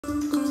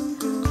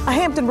A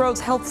Hampton Roads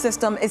health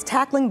system is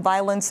tackling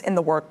violence in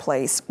the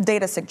workplace.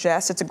 Data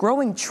suggests it's a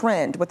growing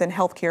trend within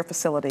healthcare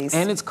facilities.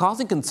 And it's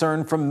causing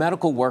concern from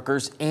medical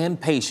workers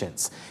and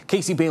patients.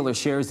 Casey Baylor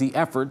shares the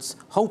efforts,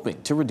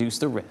 hoping to reduce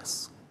the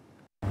risks.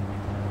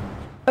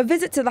 A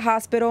visit to the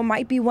hospital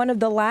might be one of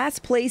the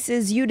last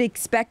places you'd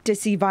expect to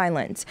see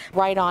violence.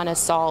 Right-on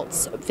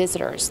assaults,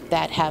 visitors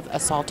that have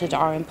assaulted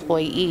our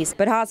employees.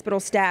 But hospital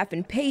staff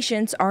and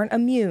patients aren't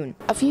immune.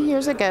 A few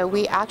years ago,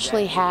 we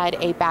actually had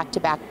a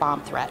back-to-back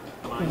bomb threat.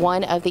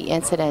 One of the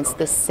incidents,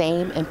 the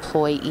same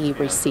employee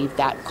received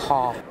that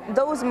call.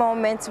 Those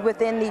moments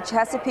within the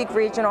Chesapeake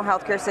Regional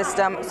Healthcare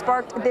system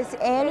sparked this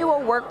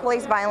annual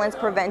workplace violence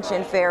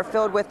prevention fair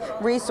filled with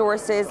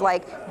resources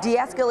like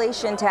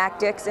de-escalation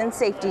tactics and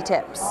safety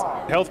tips.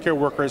 Healthcare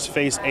workers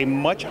face a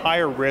much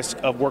higher risk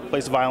of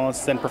workplace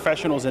violence than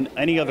professionals in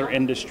any other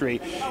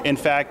industry. In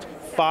fact,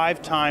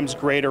 5 times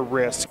greater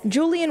risk.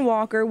 Julian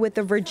Walker with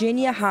the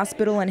Virginia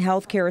Hospital and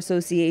Healthcare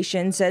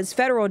Association says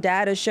federal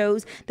data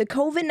shows the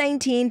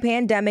COVID-19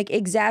 pandemic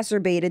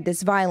exacerbated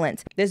this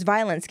violence. This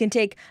violence can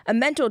take a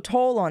mental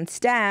toll on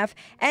staff,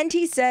 and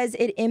he says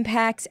it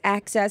impacts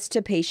access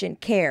to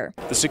patient care.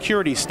 The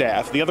security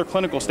staff, the other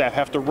clinical staff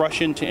have to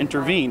rush in to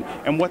intervene,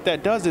 and what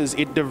that does is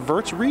it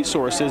diverts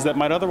resources that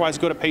might otherwise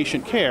go to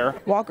patient care.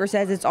 Walker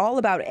says it's all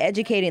about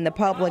educating the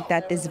public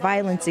that this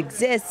violence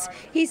exists.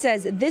 He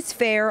says this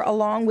fair,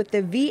 along with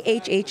the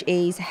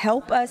VHHA's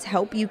Help Us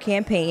Help You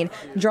campaign,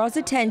 draws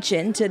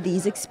attention to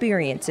these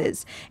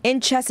experiences. In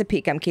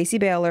Chesapeake, I'm Casey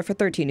Baylor for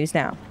 13 News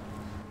Now.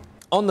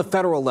 On the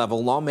federal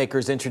level,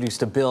 lawmakers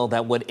introduced a bill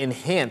that would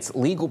enhance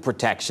legal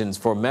protections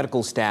for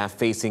medical staff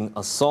facing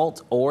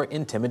assault or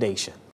intimidation.